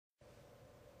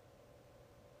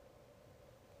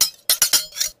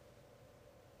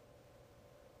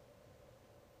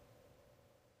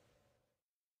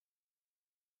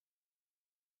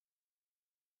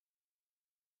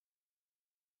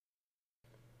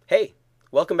Hey,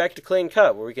 welcome back to Clean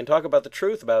Cut, where we can talk about the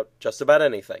truth about just about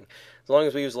anything, as long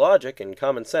as we use logic and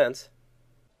common sense.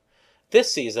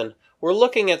 This season, we're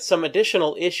looking at some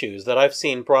additional issues that I've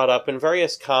seen brought up in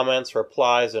various comments,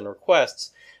 replies, and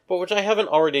requests, but which I haven't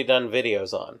already done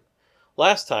videos on.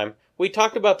 Last time, we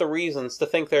talked about the reasons to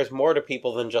think there's more to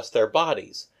people than just their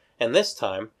bodies, and this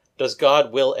time, does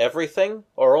God will everything,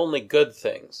 or only good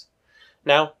things?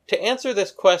 Now, to answer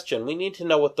this question, we need to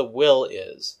know what the will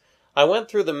is. I went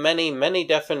through the many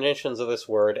definitions of this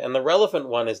word, and the relevant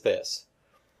one is this.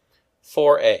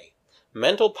 4a.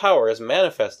 Mental power is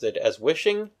manifested as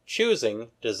wishing,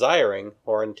 choosing, desiring,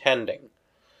 or intending.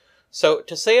 So,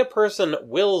 to say a person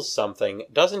wills something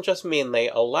doesn't just mean they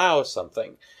allow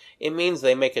something. It means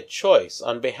they make a choice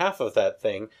on behalf of that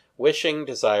thing, wishing,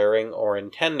 desiring, or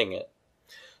intending it.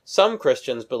 Some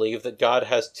Christians believe that God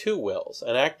has two wills,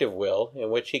 an active will, in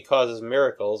which he causes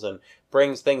miracles and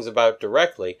brings things about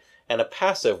directly, and a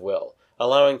passive will,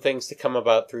 allowing things to come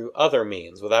about through other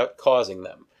means without causing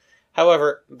them.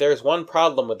 However, there's one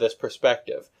problem with this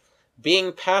perspective.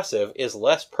 Being passive is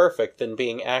less perfect than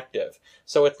being active,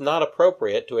 so it's not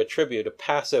appropriate to attribute a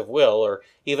passive will or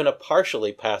even a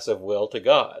partially passive will to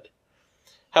God.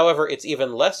 However, it's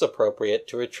even less appropriate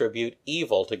to attribute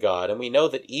evil to God, and we know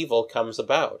that evil comes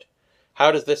about.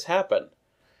 How does this happen?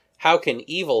 How can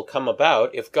evil come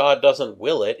about if God doesn't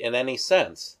will it in any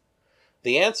sense?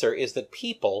 The answer is that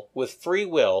people with free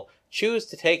will choose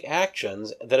to take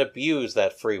actions that abuse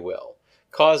that free will,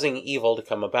 causing evil to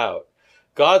come about.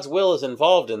 God's will is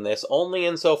involved in this only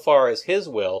insofar as his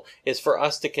will is for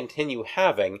us to continue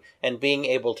having and being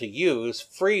able to use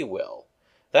free will.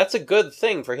 That's a good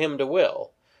thing for him to will.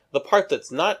 The part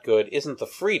that's not good isn't the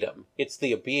freedom, it's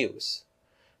the abuse.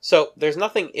 So, there's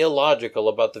nothing illogical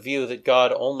about the view that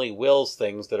God only wills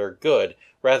things that are good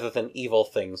rather than evil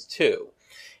things too.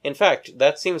 In fact,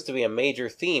 that seems to be a major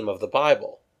theme of the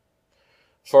Bible.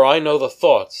 For I know the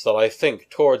thoughts that I think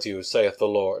towards you, saith the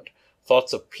Lord,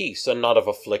 thoughts of peace and not of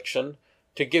affliction,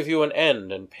 to give you an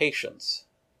end and patience.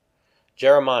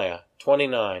 Jeremiah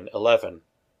 29:11.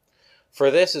 For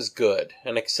this is good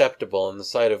and acceptable in the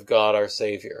sight of God our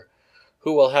Savior,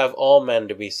 who will have all men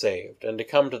to be saved, and to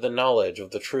come to the knowledge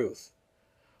of the truth.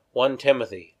 1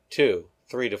 Timothy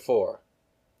 2:3-4.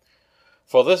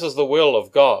 For this is the will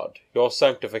of God, your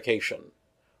sanctification.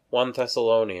 1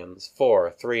 Thessalonians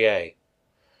 4:3a.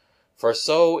 For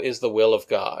so is the will of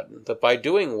God, that by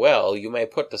doing well you may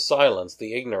put to silence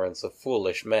the ignorance of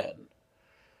foolish men.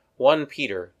 1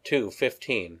 Peter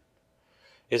 2:15.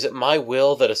 Is it my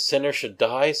will that a sinner should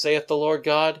die, saith the Lord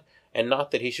God, and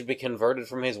not that he should be converted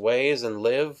from his ways and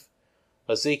live?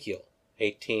 Ezekiel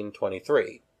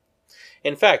 18:23.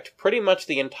 In fact, pretty much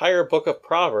the entire book of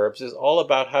Proverbs is all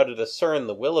about how to discern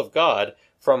the will of God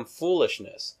from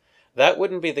foolishness. That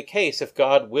wouldn't be the case if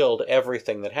God willed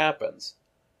everything that happens.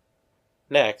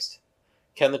 Next,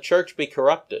 can the church be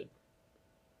corrupted?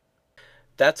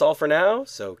 That's all for now,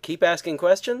 so keep asking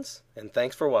questions, and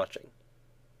thanks for watching.